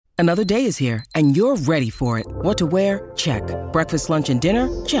Another day is here, and you're ready for it. What to wear? Check. Breakfast, lunch, and dinner?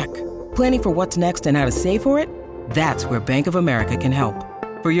 Check. Planning for what's next and how to save for it? That's where Bank of America can help.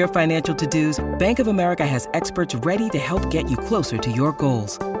 For your financial to-dos, Bank of America has experts ready to help get you closer to your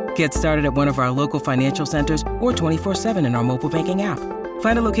goals. Get started at one of our local financial centers or 24/7 in our mobile banking app.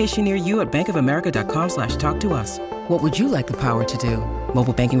 Find a location near you at bankofamerica.com/talktous. What would you like the power to do?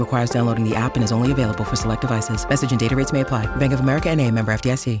 Mobile banking requires downloading the app and is only available for select devices. Message and data rates may apply. Bank of America N.A., member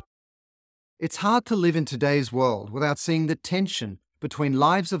FDIC. It's hard to live in today's world without seeing the tension between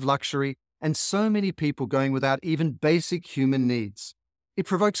lives of luxury and so many people going without even basic human needs. It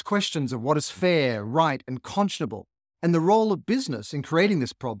provokes questions of what is fair, right, and conscionable, and the role of business in creating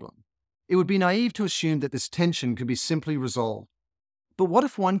this problem. It would be naive to assume that this tension could be simply resolved. But what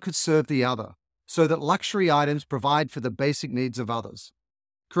if one could serve the other, so that luxury items provide for the basic needs of others,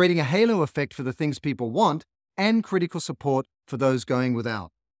 creating a halo effect for the things people want and critical support for those going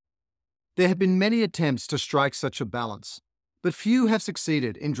without? There have been many attempts to strike such a balance, but few have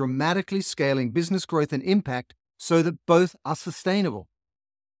succeeded in dramatically scaling business growth and impact so that both are sustainable.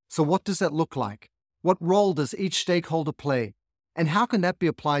 So what does that look like? What role does each stakeholder play? And how can that be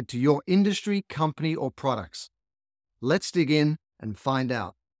applied to your industry, company, or products? Let's dig in and find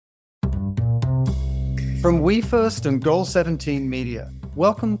out. From We First and Goal 17 Media,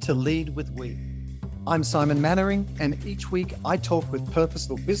 welcome to Lead with We. I'm Simon Mannering, and each week I talk with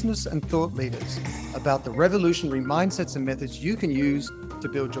purposeful business and thought leaders about the revolutionary mindsets and methods you can use to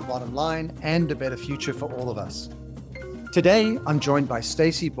build your bottom line and a better future for all of us. Today, I'm joined by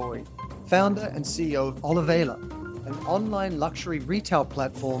Stacey Boyd, founder and CEO of Olivela, an online luxury retail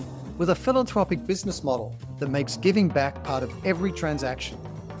platform with a philanthropic business model that makes giving back part of every transaction.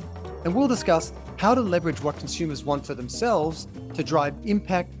 And we'll discuss how to leverage what consumers want for themselves to drive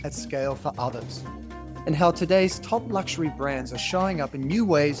impact at scale for others, and how today's top luxury brands are showing up in new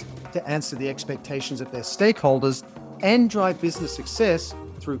ways to answer the expectations of their stakeholders and drive business success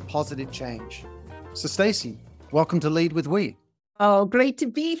through positive change. So Stacey, welcome to Lead with We. Oh, great to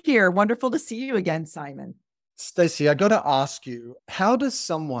be here. Wonderful to see you again, Simon. Stacey, I got to ask you, how does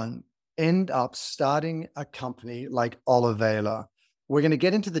someone end up starting a company like Olivela? We're going to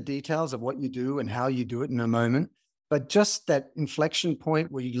get into the details of what you do and how you do it in a moment. But just that inflection point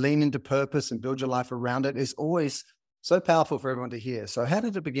where you lean into purpose and build your life around it is always so powerful for everyone to hear. So how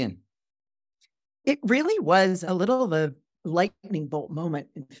did it begin? It really was a little of a lightning bolt moment,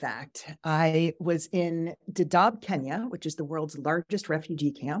 in fact. I was in Dadaab, Kenya, which is the world's largest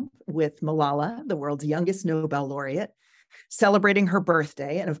refugee camp, with Malala, the world's youngest Nobel laureate, celebrating her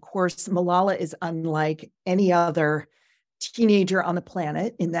birthday. And of course, Malala is unlike any other teenager on the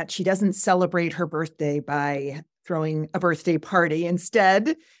planet in that she doesn't celebrate her birthday by throwing a birthday party.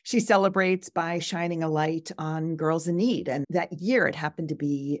 Instead, she celebrates by shining a light on girls in need. And that year it happened to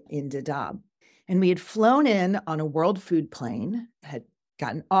be in Dadaab. And we had flown in on a World Food plane, had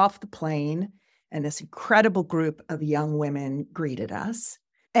gotten off the plane, and this incredible group of young women greeted us.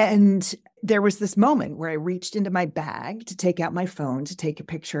 And there was this moment where I reached into my bag to take out my phone to take a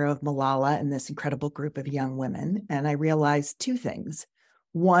picture of Malala and this incredible group of young women. And I realized two things.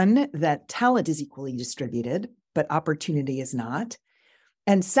 One, that talent is equally distributed, but opportunity is not.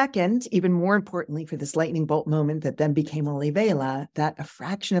 And second, even more importantly for this lightning bolt moment that then became Olivela, that a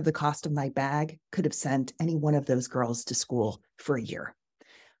fraction of the cost of my bag could have sent any one of those girls to school for a year.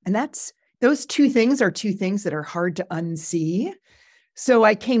 And those two things are two things that are hard to unsee. So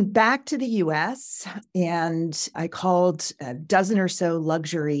I came back to the US and I called a dozen or so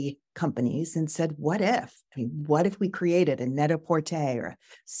luxury companies and said, what if? What if we created a Net-a-Porter or a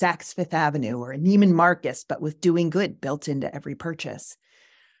Saks Fifth Avenue or a Neiman Marcus, but with doing good built into every purchase?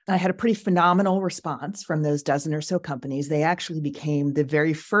 I had a pretty phenomenal response from those dozen or so companies. They actually became the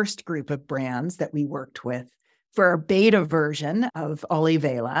very first group of brands that we worked with for our beta version of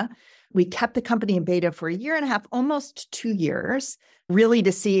Olivela. We kept the company in beta for a year and a half, almost 2 years, really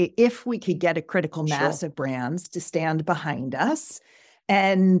to see if we could get a critical mass of brands to stand behind us.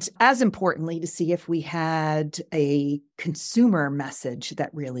 And as importantly, to see if we had a consumer message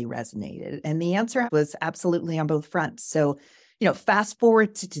that really resonated. And the answer was absolutely on both fronts. So, fast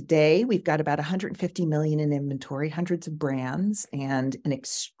forward to today, we've got about 150 million in inventory, hundreds of brands, and an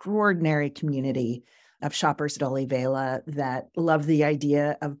extraordinary community of shoppers at Olivela that love the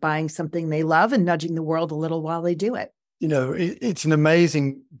idea of buying something they love and nudging the world a little while they do it. It's an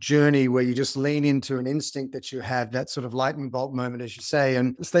amazing journey where you just lean into an instinct that you have, that sort of lightning bolt moment, as you say.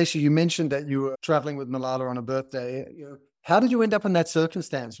 And Stacey, you mentioned that you were traveling with Malala on a birthday. How did you end up in that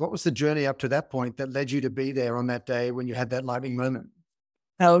circumstance? What was the journey up to that point that led you to be there on that day when you had that lightning moment?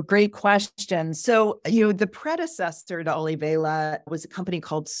 Oh, great question. So, the predecessor to Olivela was a company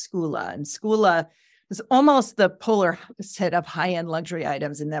called Skula, and Skula was almost the polar opposite of high-end luxury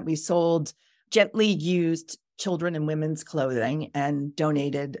items in that we sold gently used children and women's clothing and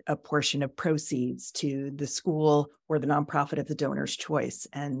donated a portion of proceeds to the school or the nonprofit of the donor's choice.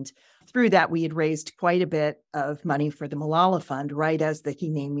 And through that, we had raised quite a bit of money for the Malala Fund right as the He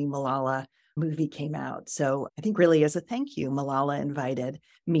Named Me Malala movie came out. So I think really as a thank you, Malala invited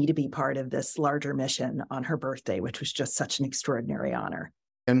me to be part of this larger mission on her birthday, which was just such an extraordinary honor.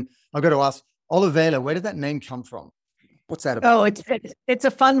 And I've got to ask, Olivela, where did that name come from? What's that about? Oh, it's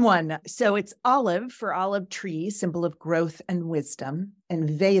a fun one. So it's olive for olive tree, symbol of growth and wisdom, and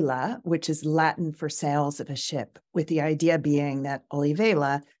vela, which is Latin for sails of a ship, with the idea being that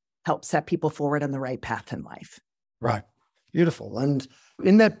Olivela helps set people forward on the right path in life. Right. Beautiful. And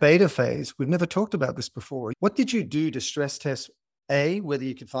in that beta phase, we've never talked about this before. What did you do to stress test, A, whether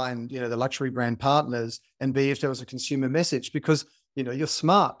you could find, the luxury brand partners, and B, if there was a consumer message? Because, you're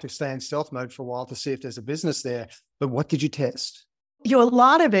smart to stay in stealth mode for a while to see if there's a business there. But what did you test? A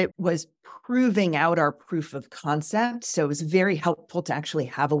lot of it was proving out our proof of concept. So it was very helpful to actually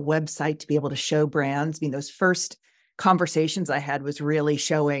have a website to be able to show brands. Those first conversations I had was really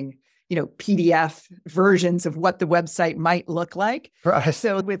showing PDF versions of what the website might look like. Right.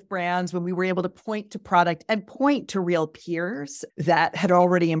 So with brands, when we were able to point to product and point to real peers that had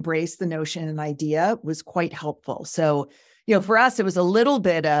already embraced the notion and idea was quite helpful. So, for us, it was a little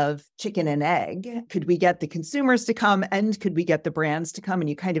bit of chicken and egg. Could we get the consumers to come and could we get the brands to come? And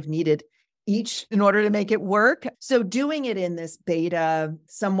you kind of needed each in order to make it work. So doing it in this beta,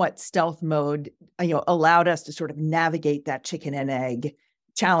 somewhat stealth mode, allowed us to sort of navigate that chicken and egg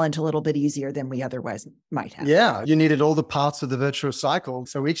challenge a little bit easier than we otherwise might have. Yeah, you needed all the parts of the virtuous cycle.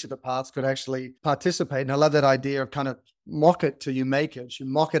 So each of the parts could actually participate. And I love that idea of kind of mock it till you make it. You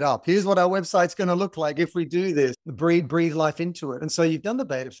mock it up. Here's what our website's going to look like if we do this. Breathe life into it. And so you've done the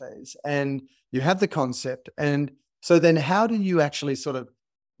beta phase and you have the concept. And so then how do you actually sort of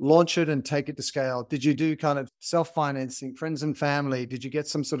launch it and take it to scale? Did you do kind of self-financing, friends and family? Did you get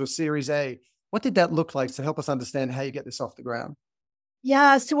some sort of Series A? What did that look like to help us understand how you get this off the ground?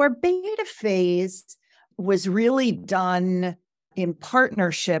 Yeah, so our beta phase was really done in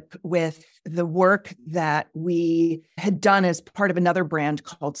partnership with the work that we had done as part of another brand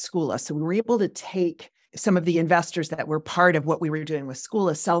called Skula. So we were able to take some of the investors that were part of what we were doing with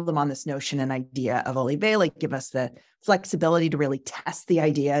Skula, sell them on this notion and idea of Olivela, give us the flexibility to really test the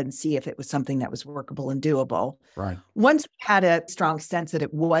idea and see if it was something that was workable and doable. Right. Once we had a strong sense that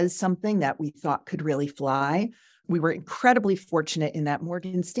it was something that we thought could really fly, we were incredibly fortunate in that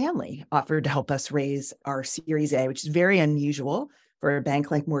Morgan Stanley offered to help us raise our Series A, which is very unusual for a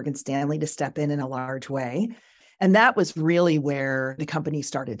bank like Morgan Stanley to step in a large way. And that was really where the company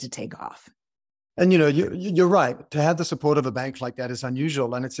started to take off. And, you're right. To have the support of a bank like that is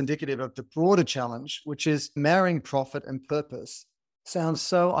unusual. And it's indicative of the broader challenge, which is marrying profit and purpose. Sounds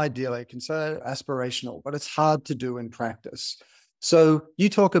so idyllic and so aspirational, but it's hard to do in practice. So you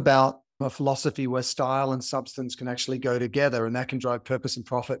talk about a philosophy where style and substance can actually go together and that can drive purpose and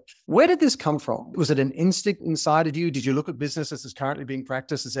profit. Where did this come from? Was it an instinct inside of you? Did you look at businesses as currently being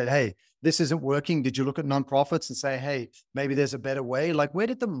practiced and said, hey, this isn't working? Did you look at nonprofits and say, hey, maybe there's a better way? Like, where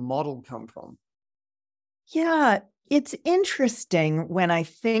did the model come from? Yeah, it's interesting when I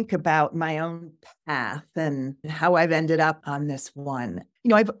think about my own path and how I've ended up on this one.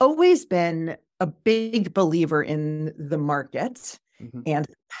 I've always been a big believer in the market. Mm-hmm. And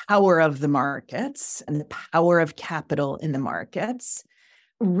the power of the markets and the power of capital in the markets,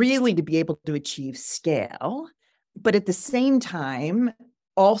 really to be able to achieve scale. But at the same time,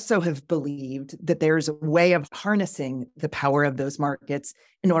 also have believed that there's a way of harnessing the power of those markets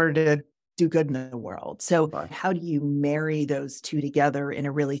in order to do good in the world. So how do you marry those two together in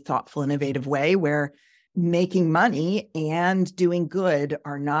a really thoughtful, innovative way where making money and doing good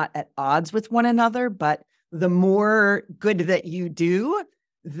are not at odds with one another, but the more good that you do,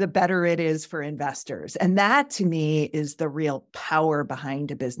 the better it is for investors. And that to me is the real power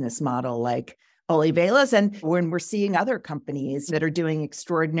behind a business model like Olivela's. And when we're seeing other companies that are doing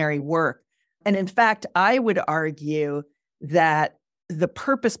extraordinary work. And in fact, I would argue that the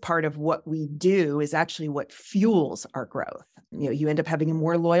purpose part of what we do is actually what fuels our growth. You end up having a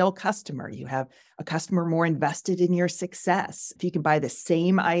more loyal customer. You have a customer more invested in your success. If you can buy the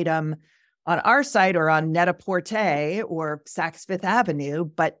same item on our site or on Net-a-Porter or Saks Fifth Avenue,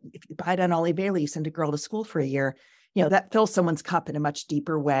 but if you buy it on Olivela, you send a girl to school for a year, that fills someone's cup in a much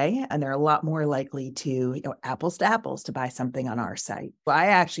deeper way. And they're a lot more likely to, apples to buy something on our site. I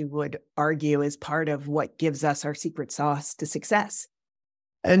actually would argue is part of what gives us our secret sauce to success.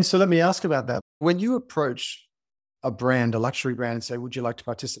 And so let me ask about that. When you approach a brand, a luxury brand, and say, would you like to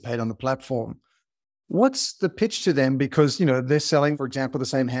participate on the platform? What's the pitch to them? Because, they're selling, for example, the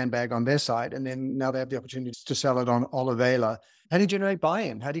same handbag on their site, and then now they have the opportunity to sell it on Olivela. How do you generate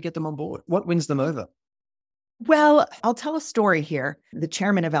buy-in? How do you get them on board? What wins them over? Well, I'll tell a story here. The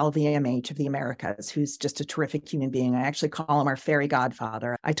chairman of LVMH of the Americas, who's just a terrific human being. I actually call him our fairy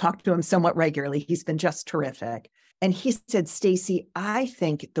godfather. I talk to him somewhat regularly. He's been just terrific. And he said, Stacey, I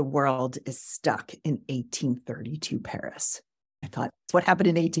think the world is stuck in 1832 Paris. I thought, what happened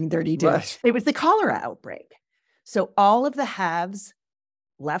in 1832? Right. It was the cholera outbreak. So all of the haves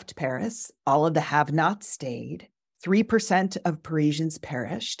left Paris, all of the have-nots stayed. 3% of Parisians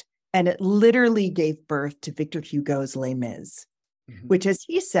perished. And it literally gave birth to Victor Hugo's Les Mis, which, as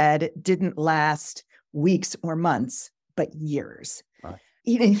he said, didn't last weeks or months, but years. Right.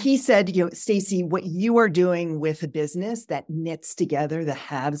 And he said, Stacey, what you are doing with a business that knits together the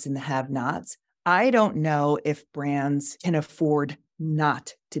haves and the have-nots, I don't know if brands can afford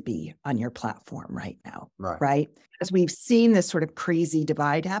not to be on your platform right now, right? Because we've seen this sort of crazy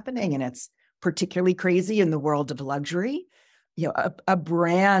divide happening, and it's particularly crazy in the world of luxury. A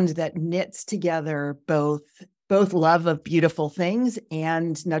brand that knits together both love of beautiful things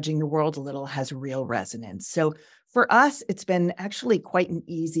and nudging the world a little has real resonance. So for us, it's been actually quite an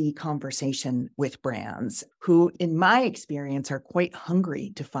easy conversation with brands who, in my experience, are quite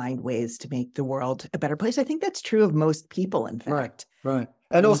hungry to find ways to make the world a better place. I think that's true of most people, in fact. Right.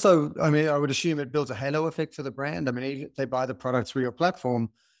 And also, I would assume it builds a halo effect for the brand. Even if they buy the products through your platform,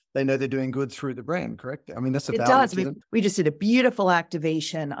 they know they're doing good through the brand, correct? That's a value. It does. We just did a beautiful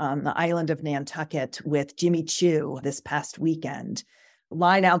activation on the island of Nantucket with Jimmy Choo this past weekend.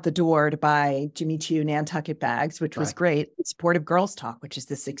 Line out the door to buy Jimmy Choo Nantucket bags, which was great. In support of Girls Talk, which is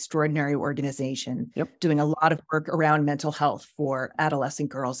this extraordinary organization doing a lot of work around mental health for adolescent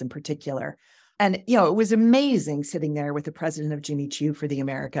girls in particular. And, it was amazing sitting there with the president of Jimmy Choo for the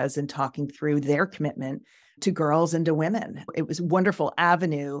Americas and talking through their commitment to girls and to women. It was a wonderful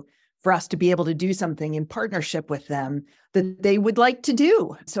avenue for us to be able to do something in partnership with them that they would like to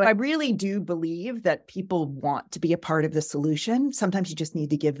do. So I really do believe that people want to be a part of the solution. Sometimes you just need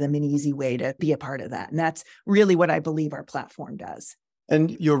to give them an easy way to be a part of that. And that's really what I believe our platform does.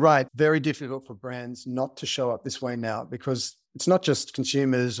 And you're right, very difficult for brands not to show up this way now, because it's not just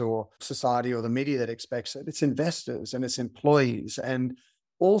consumers or society or the media that expects it. It's investors and it's employees, and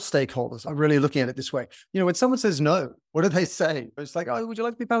all stakeholders are really looking at it this way. When someone says no, what do they say? It's like, oh, would you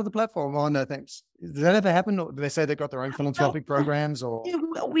like to be part of the platform? Oh, no, thanks. Does that ever happen? Or do they say they've got their own philanthropic programs? Or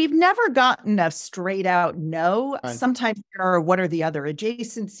we've never gotten a straight out no. Right. Sometimes there are, what are the other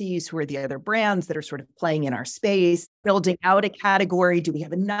adjacencies? Who are the other brands that are sort of playing in our space, building out a category? Do we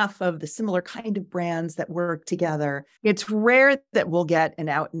have enough of the similar kind of brands that work together? It's rare that we'll get an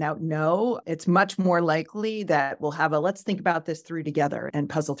out and out no. It's much more likely that we'll have a let's think about this through together and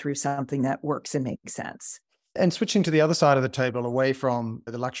puzzle through something that works and makes sense. And switching to the other side of the table, away from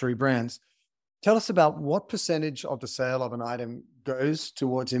the luxury brands, tell us about what percentage of the sale of an item goes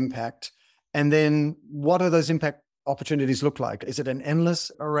towards impact, and then what do those impact opportunities look like? Is it an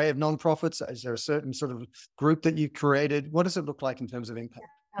endless array of nonprofits? Is there a certain sort of group that you created? What does it look like in terms of impact?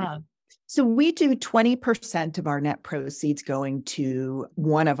 So we do 20% of our net proceeds going to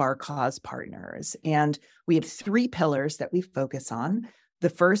one of our cause partners. And we have 3 pillars that we focus on. The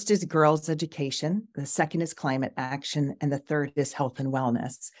first is girls' education, the second is climate action, and the third is health and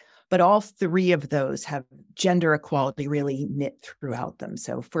wellness. But all 3 of those have gender equality really knit throughout them.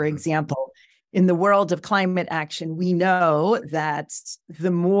 So, for example, in the world of climate action, we know that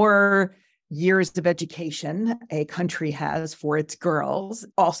the more years of education a country has for its girls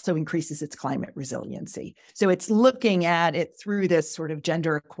also increases its climate resiliency. So it's looking at it through this sort of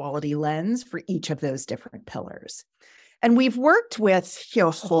gender equality lens for each of those different pillars. And we've worked with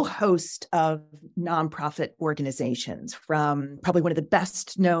a whole host of nonprofit organizations, from probably one of the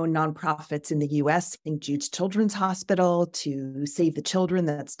best known nonprofits in the US, St. Jude's Children's Hospital, to Save the Children,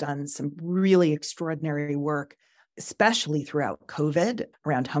 that's done some really extraordinary work, especially throughout COVID,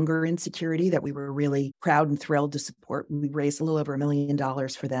 around hunger insecurity, that we were really proud and thrilled to support. We raised a little over $1 million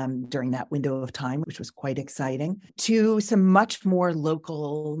for them during that window of time, which was quite exciting, to some much more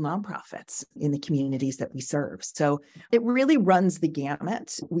local nonprofits in the communities that we serve. So it really runs the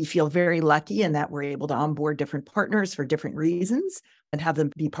gamut. We feel very lucky in that we're able to onboard different partners for different reasons and have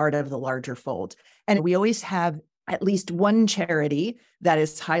them be part of the larger fold. And we always have at least one charity that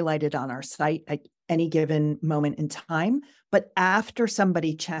is highlighted on our site at any given moment in time. But after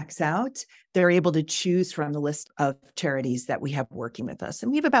somebody checks out, they're able to choose from the list of charities that we have working with us.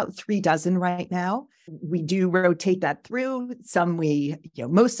 And we have about 36 right now. We do rotate that through. Some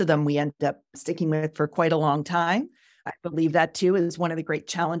most of them we end up sticking with for quite a long time. I believe that too is one of the great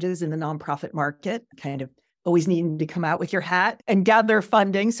challenges in the nonprofit market, kind of always needing to come out with your hat and gather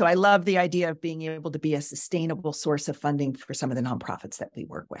funding. So I love the idea of being able to be a sustainable source of funding for some of the nonprofits that we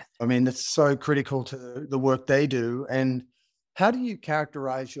work with. I mean, it's so critical to the work they do. And how do you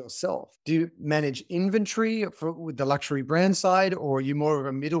characterize yourself? Do you manage inventory with the luxury brand side, or are you more of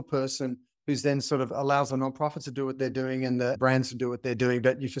a middle person who's then sort of allows the nonprofits to do what they're doing and the brands to do what they're doing,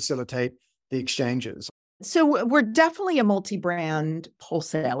 but you facilitate the exchanges? So we're definitely a multi-brand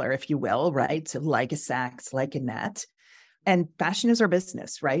wholesaler, if you will, right? So like a Saks, like a Net, and fashion is our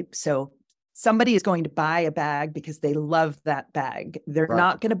business, right? So somebody is going to buy a bag because they love that bag. They're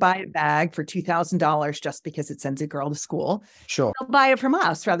not going to buy a bag for $2,000 just because it sends a girl to school. Sure. They'll buy it from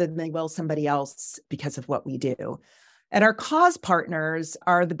us rather than they will somebody else because of what we do. And our cause partners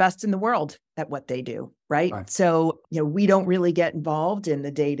are the best in the world at what they do, right? So, we don't really get involved in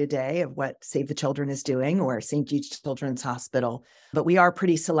the day-to-day of what Save the Children is doing or St. Jude's Children's Hospital, but we are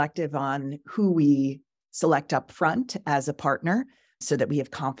pretty selective on who we select up front as a partner so that we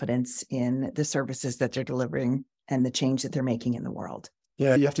have confidence in the services that they're delivering and the change that they're making in the world.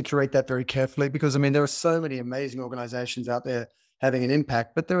 Yeah, you have to curate that very carefully because, I mean, there are so many amazing organizations out there having an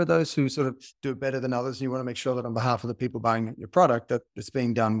impact, but there are those who sort of do it better than others. And you want to make sure that on behalf of the people buying your product, that it's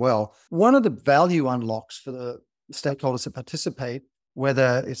being done well. One of the value unlocks for the stakeholders that participate,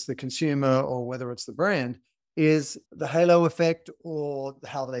 whether it's the consumer or whether it's the brand, is the halo effect or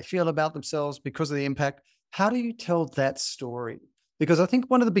how they feel about themselves because of the impact. How do you tell that story? Because I think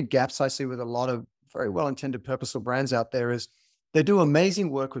one of the big gaps I see with a lot of very well-intended purposeful brands out there is they do amazing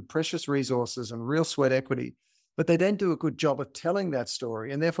work with precious resources and real sweat equity, but they don't do a good job of telling that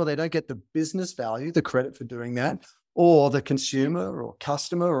story. And therefore they don't get the business value, the credit for doing that, or the consumer or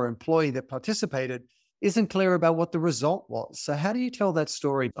customer or employee that participated isn't clear about what the result was. So how do you tell that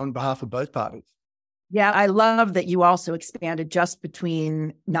story on behalf of both parties? Yeah, I love that you also expanded just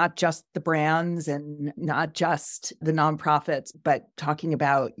between not just the brands and not just the nonprofits, but talking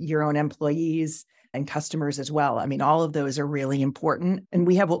about your own employees and customers as well. I mean, all of those are really important. And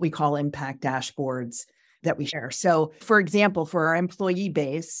we have what we call impact dashboards that we share. So for example, for our employee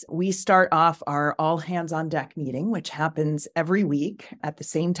base, we start off our all hands on deck meeting, which happens every week at the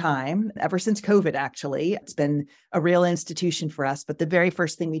same time, ever since COVID, actually. It's been a real institution for us. But the very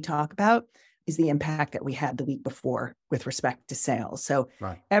first thing we talk about is the impact that we had the week before with respect to sales. So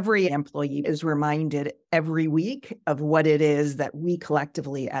every employee is reminded every week of what it is that we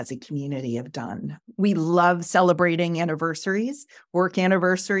collectively as a community have done. We love celebrating anniversaries, work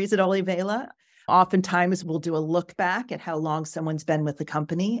anniversaries at Olivela. Oftentimes, we'll do a look back at how long someone's been with the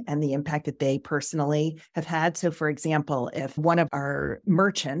company and the impact that they personally have had. So, for example, if one of our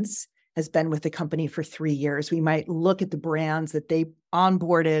merchants has been with the company for 3 years, we might look at the brands that they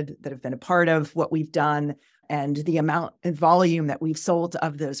onboarded that have been a part of what we've done and the amount and volume that we've sold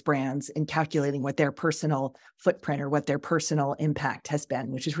of those brands and calculating what their personal footprint or what their personal impact has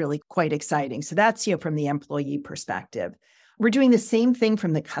been, which is really quite exciting. So that's, from the employee perspective. We're doing the same thing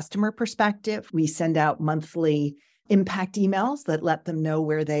from the customer perspective. We send out monthly impact emails that let them know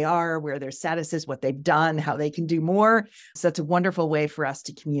where they are, where their status is, what they've done, how they can do more. So that's a wonderful way for us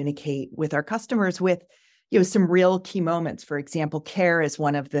to communicate with our customers with, some real key moments. For example, CARE is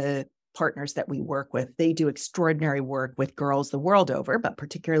one of the partners that we work with. They do extraordinary work with girls the world over, but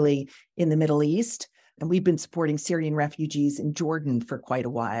particularly in the Middle East. And we've been supporting Syrian refugees in Jordan for quite a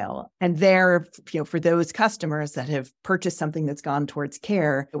while. And there, for those customers that have purchased something that's gone towards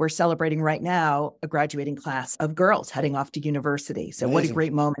CARE, we're celebrating right now a graduating class of girls heading off to university. So What a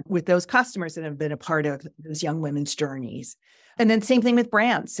great moment with those customers that have been a part of those young women's journeys. And then same thing with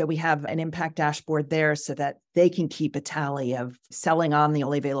brands. So we have an impact dashboard there so that they can keep a tally of selling on the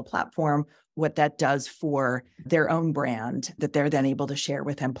Olivela platform, what that does for their own brand that they're then able to share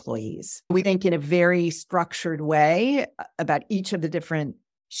with employees. We think in a very structured way about each of the different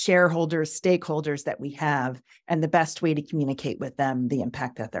shareholders, stakeholders that we have, and the best way to communicate with them the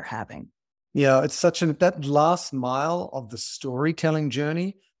impact that they're having. Yeah, it's that last mile of the storytelling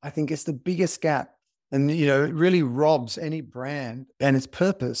journey, I think is the biggest gap. And, it really robs any brand and its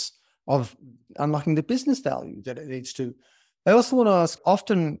purpose of unlocking the business value that it needs to. I also want to ask,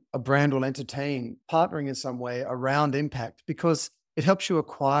 often a brand will entertain partnering in some way around impact because it helps you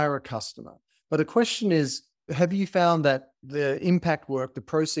acquire a customer. But the question is, have you found that the impact work, the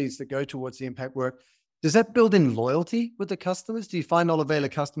proceeds that go towards the impact work Does that build in loyalty with the customers? Do you find Olivela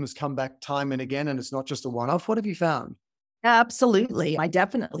customers come back time and again and it's not just a one-off? What have you found? Absolutely. I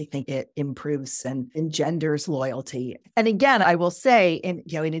definitely think it improves and engenders loyalty. And again, I will say, in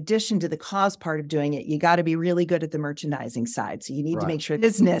addition to the cause part of doing it, you got to be really good at the merchandising side. So you need to make sure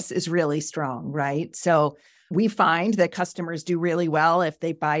business is really strong, right? So we find that customers do really well if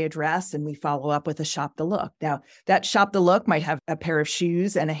they buy a dress and we follow up with a shop the look. Now, that shop the look might have a pair of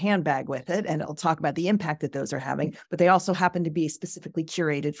shoes and a handbag with it, and it'll talk about the impact that those are having, but they also happen to be specifically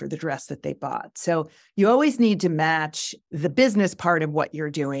curated for the dress that they bought. So you always need to match the business part of what you're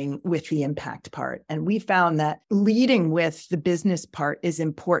doing with the impact part. And we found that leading with the business part is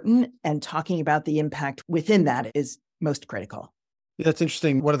important, and talking about the impact within that is most critical. Yeah, that's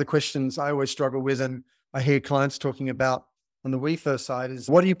interesting. One of the questions I always struggle with, and I hear clients talking about on the WeFirst side, is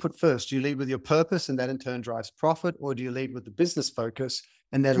what do you put first? Do you lead with your purpose and that in turn drives profit? Or do you lead with the business focus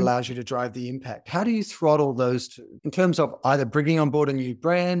and that allows you to drive the impact? How do you throttle those two in terms of either bringing on board a new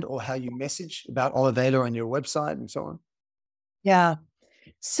brand or how you message about Olivela on your website and so on? Yeah.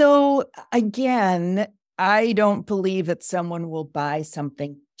 So again, I don't believe that someone will buy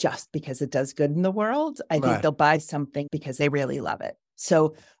something just because it does good in the world. I think they'll buy something because they really love it.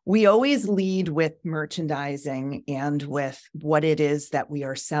 So we always lead with merchandising and with what it is that we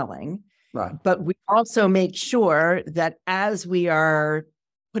are selling. Right. But we also make sure that as we are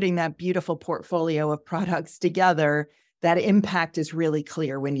putting that beautiful portfolio of products together, that impact is really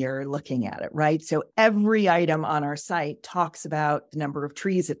clear when you're looking at it, right? So every item on our site talks about the number of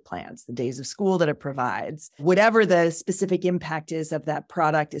trees it plants, the days of school that it provides. Whatever the specific impact is of that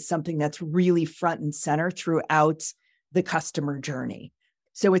product is something that's really front and center throughout the customer journey.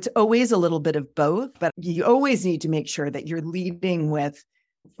 So it's always a little bit of both, but you always need to make sure that you're leading with,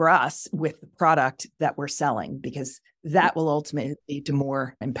 for us, with the product that we're selling, because that will ultimately lead to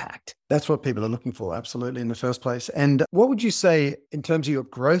more impact. That's what people are looking for, absolutely, in the first place. And what would you say in terms of your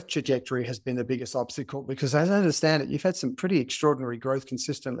growth trajectory has been the biggest obstacle? Because as I understand it, you've had some pretty extraordinary growth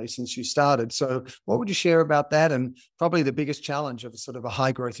consistently since you started. So what would you share about that and probably the biggest challenge of sort of a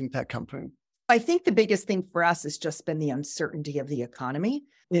high growth impact company? I think the biggest thing for us has just been the uncertainty of the economy.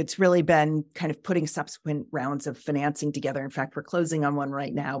 It's really been kind of putting subsequent rounds of financing together. In fact, we're closing on one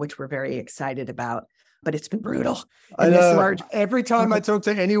right now, which we're very excited about, but it's been brutal. I know. Every time I talk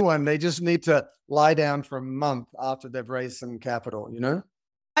to anyone, they just need to lie down for a month after they've raised some capital, you know?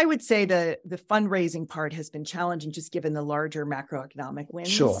 I would say the fundraising part has been challenging, just given the larger macroeconomic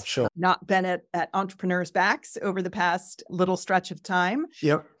winds. Sure. Not been at entrepreneurs' backs over the past little stretch of time.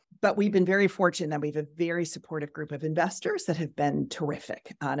 Yep. But we've been very fortunate that we have a very supportive group of investors that have been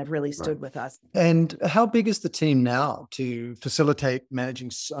terrific and have really stood with us. And how big is the team now to facilitate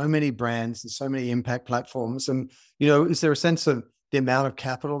managing so many brands and so many impact platforms? And, is there a sense of the amount of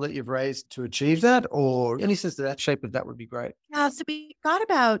capital that you've raised to achieve that, or any sense of that shape of that would be great? Yeah, so we got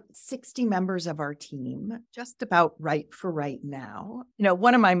about 60 members of our team, just about right for right now.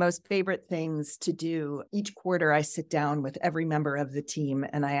 One of my most favorite things to do each quarter, I sit down with every member of the team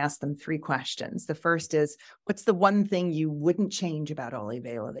and I ask them 3 questions. The first is, what's the one thing you wouldn't change about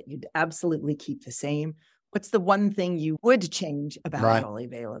Olivela that you'd absolutely keep the same? What's the one thing you would change about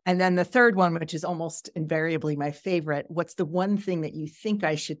Olivela? And then the third one, which is almost invariably my favorite, what's the one thing that you think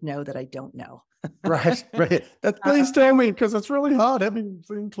I should know that I don't know? Right. Please tell me, because it's really hard having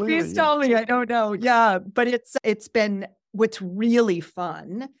seen clearly. Please tell me, I don't know. Yeah, but it's been, what's really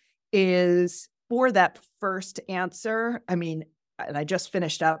fun is for that first answer, and I just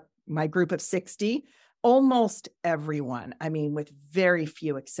finished up my group of 60. Almost everyone, with very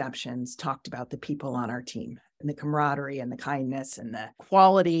few exceptions, talked about the people on our team and the camaraderie and the kindness and the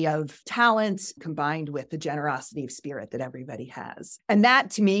quality of talent combined with the generosity of spirit that everybody has. And that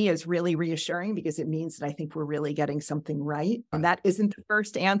to me is really reassuring, because it means that I think we're really getting something right. And that isn't the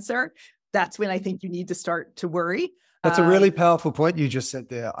first answer. That's when I think you need to start to worry. That's a really powerful point you just said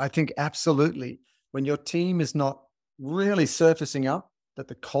there. I think absolutely when your team is not really surfacing up that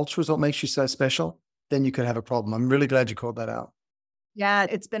the culture is what makes you so special, then you could have a problem. I'm really glad you called that out. Yeah,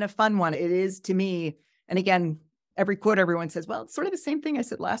 it's been a fun one. It is to me. And again, every quarter, everyone says, well, it's sort of the same thing I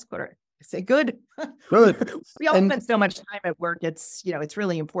said last quarter. I say, good. Good. We all spend so much time at work. It's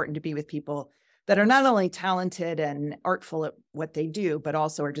really important to be with people that are not only talented and artful at what they do, but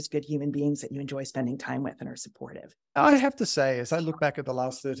also are just good human beings that you enjoy spending time with and are supportive. I have to say, as I look back at the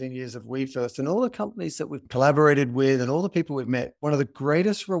last 13 years of WeFirst and all the companies that we've collaborated with and all the people we've met, one of the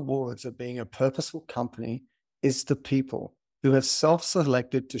greatest rewards of being a purposeful company is the people who have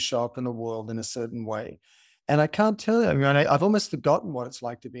self-selected to show up in the world in a certain way. And I can't tell you, I mean, I've almost forgotten what it's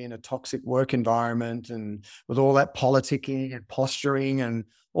like to be in a toxic work environment and with all that politicking and posturing and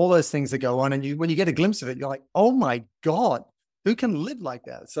all those things that go on. And when you get a glimpse of it, you're like, oh my God, who can live like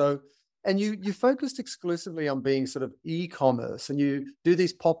that? So, and you focused exclusively on being sort of e-commerce and you do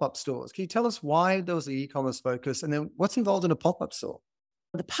these pop-up stores. Can you tell us why there was the e-commerce focus and then what's involved in a pop-up store?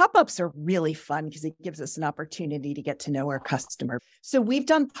 The pop-ups are really fun because it gives us an opportunity to get to know our customer. So we've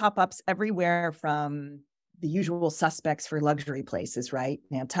done pop-ups everywhere from the usual suspects for luxury places, right?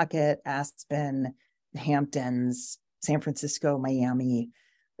 Nantucket, Aspen, the Hamptons, San Francisco, Miami,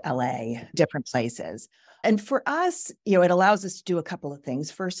 LA, different places. And for us, it allows us to do a couple of things.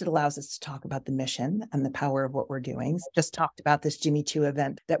 First, it allows us to talk about the mission and the power of what we're doing. Just talked about this Jimmy Choo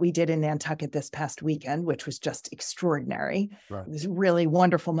event that we did in Nantucket this past weekend, which was just extraordinary. Right. It was a really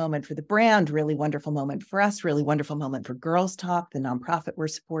wonderful moment for the brand, really wonderful moment for us, really wonderful moment for Girls Talk, the nonprofit we're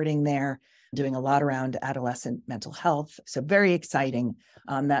supporting there, doing a lot around adolescent mental health. So very exciting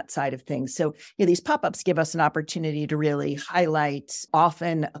on that side of things. So these pop-ups give us an opportunity to really highlight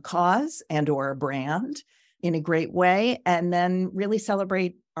often a cause and or a brand in a great way, and then really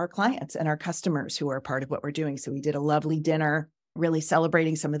celebrate our clients and our customers who are part of what we're doing. So we did a lovely dinner, really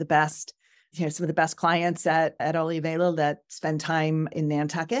celebrating some of the best clients at Olivela that spend time in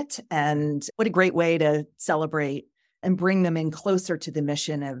Nantucket. And what a great way to celebrate and bring them in closer to the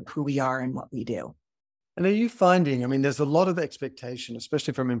mission of who we are and what we do. And are you finding, I mean, there's a lot of expectation,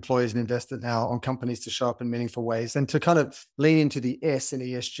 especially from employees and investors now, on companies to show up in meaningful ways and to kind of lean into the S in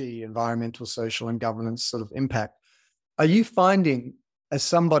ESG, environmental, social, and governance sort of impact. Are you finding, as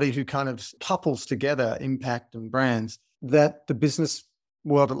somebody who kind of couples together impact and brands, that the business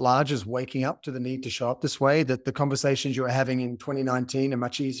world at large is waking up to the need to show up this way, that the conversations you were having in 2019 are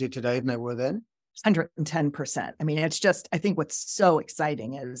much easier today than they were then? 110%. I mean, it's just, I think what's so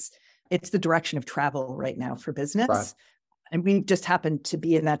exciting is it's the direction of travel right now for business. Right. And we just happen to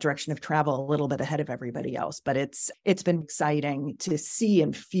be in that direction of travel a little bit ahead of everybody else. But it's been exciting to see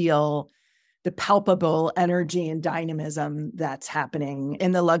and feel the palpable energy and dynamism that's happening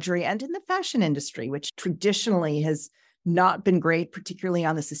in the luxury and in the fashion industry, which traditionally has not been great, particularly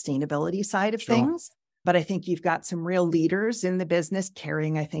on the sustainability side of things. But I think you've got some real leaders in the business.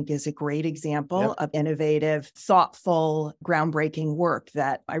 Kering, I think, is a great example of innovative, thoughtful, groundbreaking work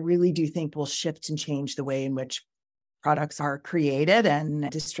that I really do think will shift and change the way in which products are created and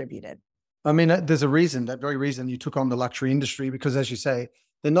distributed. I mean, there's a reason, that very reason you took on the luxury industry, because as you say,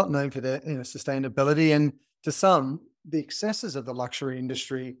 they're not known for their sustainability. And to some, the excesses of the luxury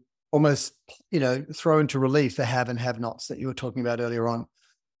industry almost, throw into relief the have and have-nots that you were talking about earlier on.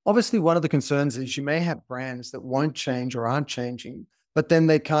 Obviously, one of the concerns is you may have brands that won't change or aren't changing, but then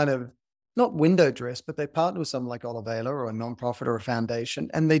they kind of, not window dress, but they partner with something like Olivela or a nonprofit or a foundation,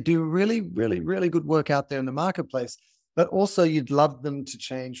 and they do really, really, really good work out there in the marketplace. But also you'd love them to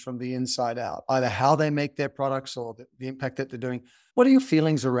change from the inside out, either how they make their products or the impact that they're doing. What are your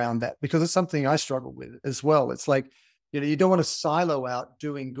feelings around that? Because it's something I struggle with as well. It's like, you don't want to silo out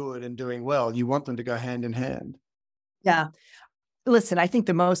doing good and doing well. You want them to go hand in hand. Yeah. Listen, I think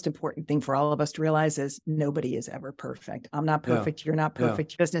the most important thing for all of us to realize is nobody is ever perfect. I'm not perfect. You're not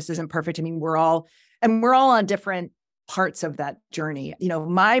perfect. Your business isn't perfect. I mean, we're all on different parts of that journey.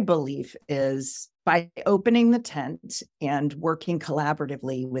 My belief is by opening the tent and working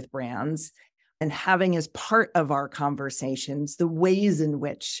collaboratively with brands and having as part of our conversations the ways in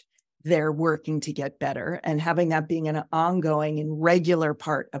which they're working to get better and having that being an ongoing and regular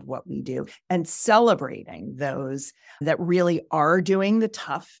part of what we do and celebrating those that really are doing the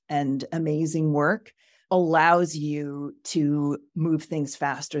tough and amazing work allows you to move things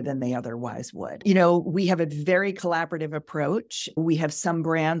faster than they otherwise would. We have a very collaborative approach. We have some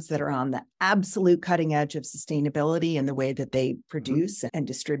brands that are on the absolute cutting edge of sustainability in the way that they produce and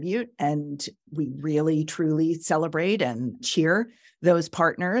distribute. And we really, truly celebrate and cheer those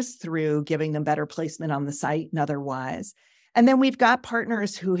partners through giving them better placement on the site and otherwise. And then we've got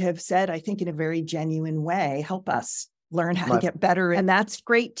partners who have said, I think in a very genuine way, help us learn how to get better. And that's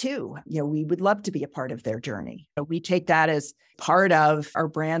great too. We would love to be a part of their journey. We take that as part of our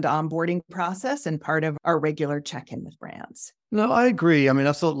brand onboarding process and part of our regular check-in with brands. No, I agree. I mean,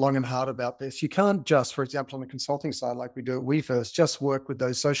 I've thought long and hard about this. You can't just, for example, on the consulting side, like we do at WeFirst, just work with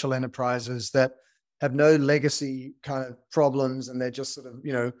those social enterprises that have no legacy kind of problems and they're just sort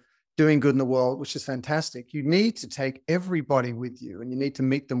of, doing good in the world, which is fantastic. You need to take everybody with you and you need to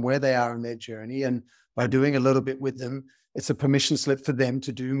meet them where they are in their journey. And by doing a little bit with them, it's a permission slip for them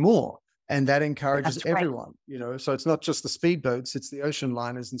to do more. And that encourages everyone, so it's not just the speedboats, it's the ocean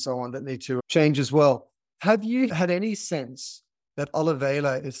liners and so on that need to change as well. Have you had any sense that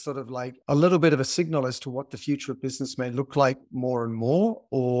Olivela is sort of like a little bit of a signal as to what the future of business may look like more and more?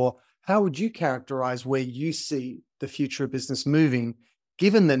 Or how would you characterize where you see the future of business moving,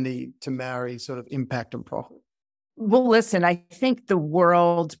 given the need to marry sort of impact and profit? Well, listen, I think the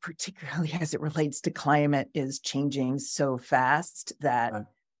world, particularly as it relates to climate, is changing so fast that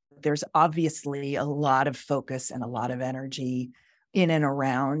there's obviously a lot of focus and a lot of energy in and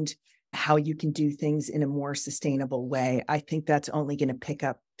around how you can do things in a more sustainable way. I think that's only going to pick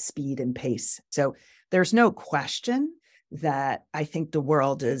up speed and pace. So there's no question that I think the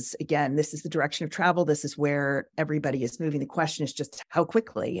world is, again, this is the direction of travel. This is where everybody is moving. The question is just how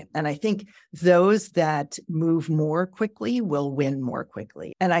quickly. And I think those that move more quickly will win more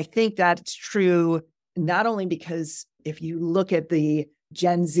quickly. And I think that's true, not only because if you look at the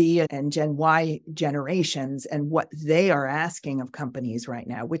Gen Z and Gen Y generations and what they are asking of companies right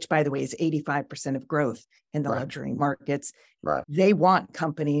now, which, by the way, is 85% of growth in the luxury markets. They want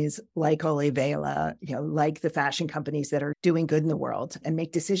companies like Olivela, like the fashion companies that are doing good in the world and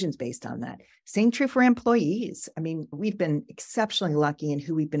make decisions based on that. Same true for employees. I mean, we've been exceptionally lucky in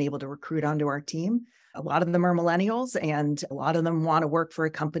who we've been able to recruit onto our team. A lot of them are millennials, and a lot of them want to work for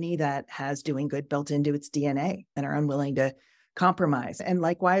a company that has doing good built into its DNA and are unwilling to compromise. And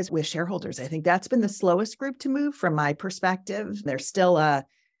likewise with shareholders, I think that's been the slowest group to move from my perspective. There's still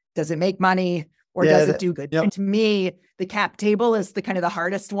does it make money or does it do good? Yep. And to me, the cap table is the kind of the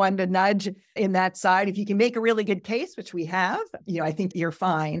hardest one to nudge in that side. If you can make a really good case, which we have, I think you're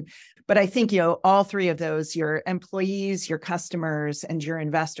fine. But I think, all three of those, your employees, your customers, and your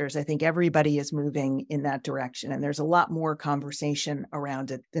investors, I think everybody is moving in that direction. And there's a lot more conversation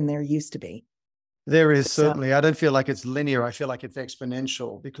around it than there used to be. There is certainly. I don't feel like it's linear. I feel like it's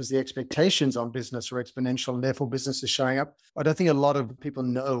exponential because the expectations on business are exponential and therefore business is showing up. I don't think a lot of people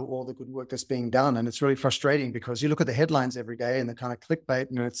know all the good work that's being done. And it's really frustrating because you look at the headlines every day and the kind of clickbait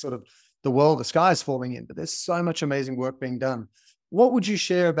and it's sort of the sky is falling in, but there's so much amazing work being done. What would you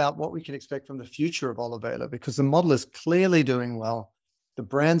share about what we can expect from the future of Olivela? Because the model is clearly doing well. The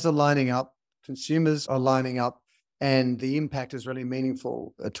brands are lining up, consumers are lining up, and the impact is really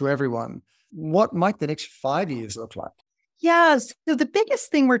meaningful to everyone. What might the next 5 years look like? Yes. So the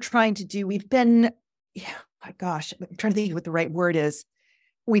biggest thing we're trying to do, we've been, I'm trying to think of what the right word is.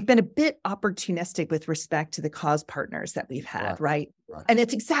 We've been a bit opportunistic with respect to the cause partners that we've had, right? And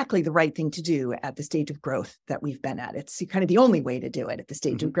it's exactly the right thing to do at the stage of growth that we've been at. It's kind of the only way to do it at the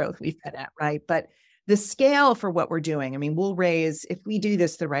stage of growth we've been at, right? But the scale for what we're doing, I mean, we'll raise, if we do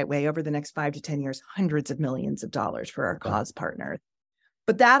this the right way over the next 5 to 10 years, hundreds of millions of dollars for our cause partners.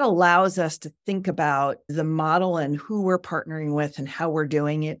 But that allows us to think about the model and who we're partnering with and how we're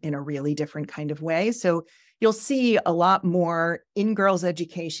doing it in a really different kind of way. So you'll see a lot more in girls'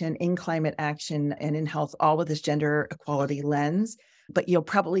 education, in climate action, and in health, all with this gender equality lens. But you'll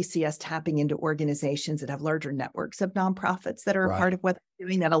probably see us tapping into organizations that have larger networks of nonprofits that are a part of what they're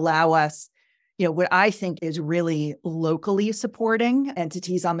doing that allow us, what I think is really locally supporting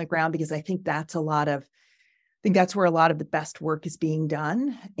entities on the ground, because I think that's where a lot of the best work is being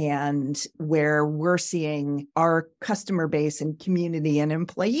done and where we're seeing our customer base and community and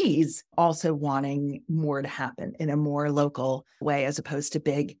employees also wanting more to happen in a more local way as opposed to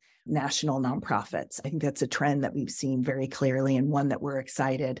big national nonprofits. I think that's a trend that we've seen very clearly and one that we're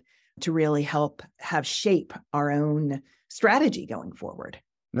excited to really help have shape our own strategy going forward.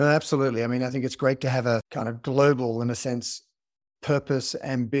 No, absolutely. I mean, I think it's great to have a kind of global, in a sense, purpose,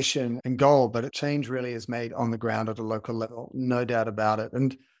 ambition, and goal, but a change really is made on the ground at a local level, no doubt about it.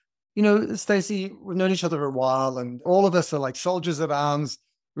 And, Stacey, we've known each other for a while, and all of us are like soldiers at arms,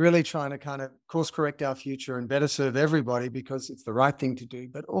 really trying to kind of course correct our future and better serve everybody because it's the right thing to do,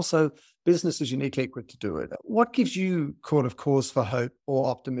 but also business is uniquely equipped to do it. What gives you cause for hope or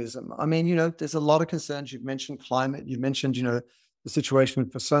optimism? I mean, there's a lot of concerns. You've mentioned climate, you've mentioned, the situation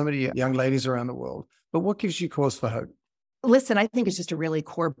for so many young ladies around the world, but what gives you cause for hope? Listen, I think it's just a really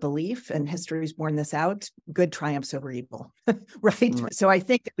core belief, and history's borne this out. Good triumphs over evil, right? So I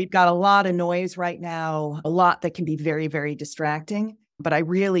think that we've got a lot of noise right now, a lot that can be very, very distracting. But I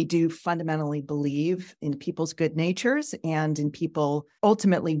really do fundamentally believe in people's good natures and in people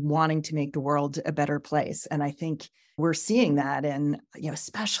ultimately wanting to make the world a better place. And I think we're seeing that in,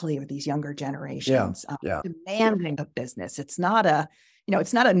 especially with these younger generations, demanding of business. It's not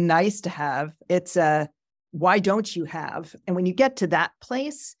a nice to have. It's a why don't you have? And when you get to that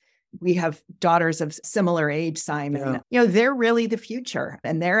place, we have daughters of similar age, Simon, they're really the future.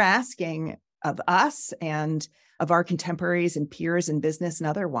 And they're asking of us and of our contemporaries and peers in business and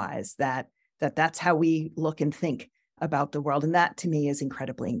otherwise that's how we look and think about the world. And that to me is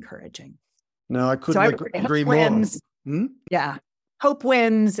incredibly encouraging. No, I couldn't agree more. Yeah. Hope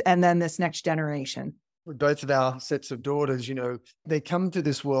wins, and then this next generation. Both of our sets of daughters, they come to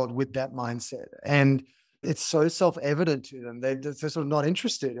this world with that mindset, and it's so self-evident to them. They're sort of not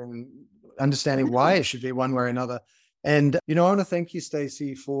interested in understanding why it should be one way or another. And, I want to thank you,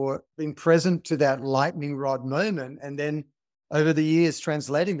 Stacey, for being present to that lightning rod moment. And then over the years,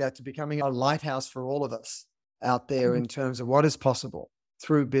 translating that to becoming a lighthouse for all of us out there in terms of what is possible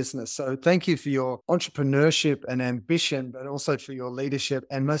through business. So thank you for your entrepreneurship and ambition, but also for your leadership,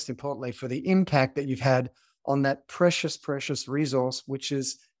 and most importantly, for the impact that you've had on that precious, precious resource, which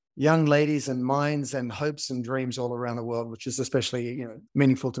is young ladies and minds and hopes and dreams all around the world, which is especially,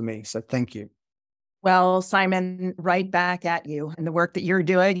 meaningful to me. So thank you. Well, Simon, right back at you and the work that you're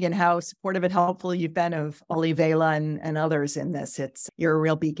doing and how supportive and helpful you've been of Olivela and others in this. You're a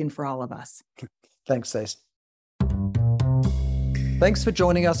real beacon for all of us. Thanks, Stacey. Thanks for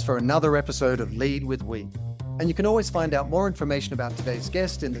joining us for another episode of Lead with We. And you can always find out more information about today's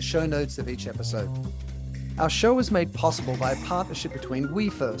guest in the show notes of each episode. Our show is made possible by a partnership between We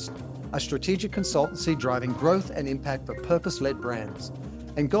First, a strategic consultancy driving growth and impact for purpose-led brands,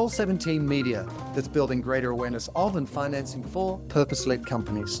 and Goal 17 Media, that's building greater awareness of and financing for purpose-led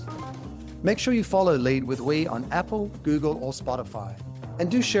companies. Make sure you follow Lead with We on Apple, Google, or Spotify,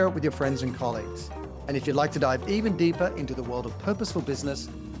 and do share it with your friends and colleagues. And if you'd like to dive even deeper into the world of purposeful business,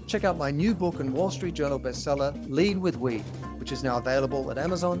 check out my new book and Wall Street Journal bestseller, Lead with We, which is now available at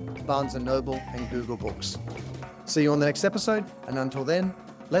Amazon, Barnes & Noble, and Google Books. See you on the next episode, and until then,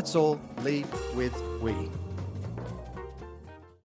 let's all lead with We.